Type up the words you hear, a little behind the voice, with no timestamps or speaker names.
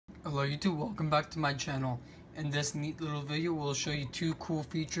Hello YouTube, welcome back to my channel. In this neat little video, we'll show you two cool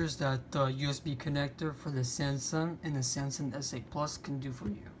features that the USB connector for the Samsung and the Samsung S8 Plus can do for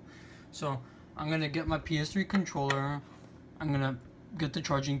you. So, I'm going to get my PS3 controller, I'm going to get the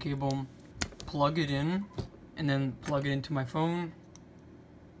charging cable, plug it in, and then plug it into my phone.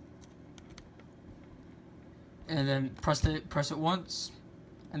 And then press it once,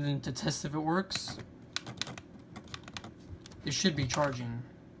 and then to test if it works, it should be charging.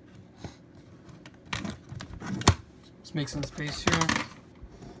 Let's make some space here.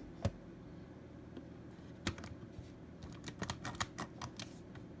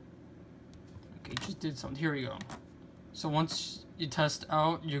 Okay, just did something. Here we go. So once you test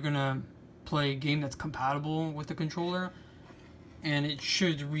out, you're gonna play a game that's compatible with the controller, and it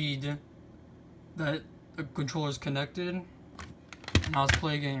should read that the controller is connected. Now let's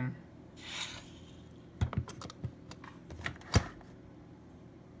play a game.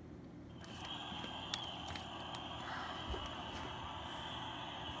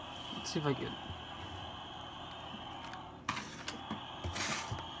 Let's see if I get.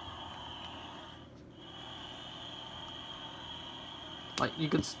 Like you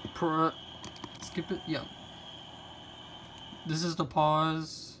could skip it. Yeah. This is the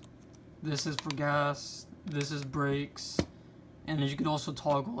pause. This is for gas. This is brakes. And you could also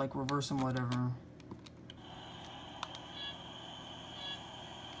toggle like reverse and whatever.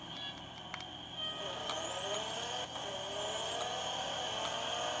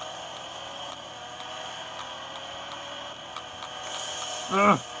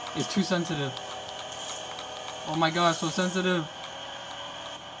 Ugh, it's too sensitive. Oh my gosh, so sensitive.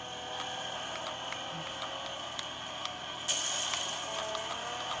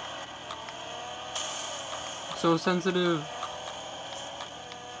 So sensitive.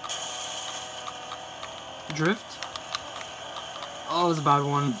 Drift? Oh, it was a bad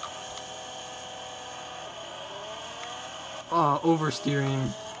one.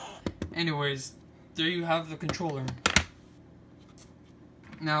 Oversteering. Anyways, there you have the controller.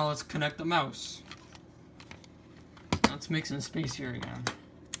 Now let's connect the mouse. Let's make some space here again.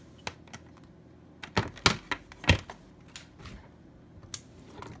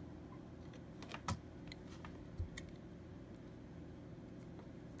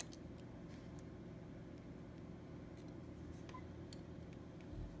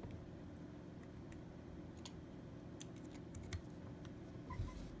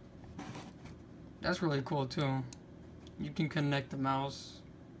 That's really cool too. You can connect the mouse.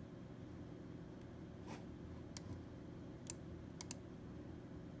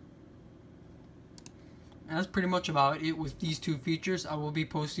 And that's pretty much about it with these two features. I will be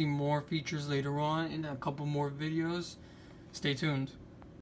posting more features later on in a couple more videos. Stay tuned.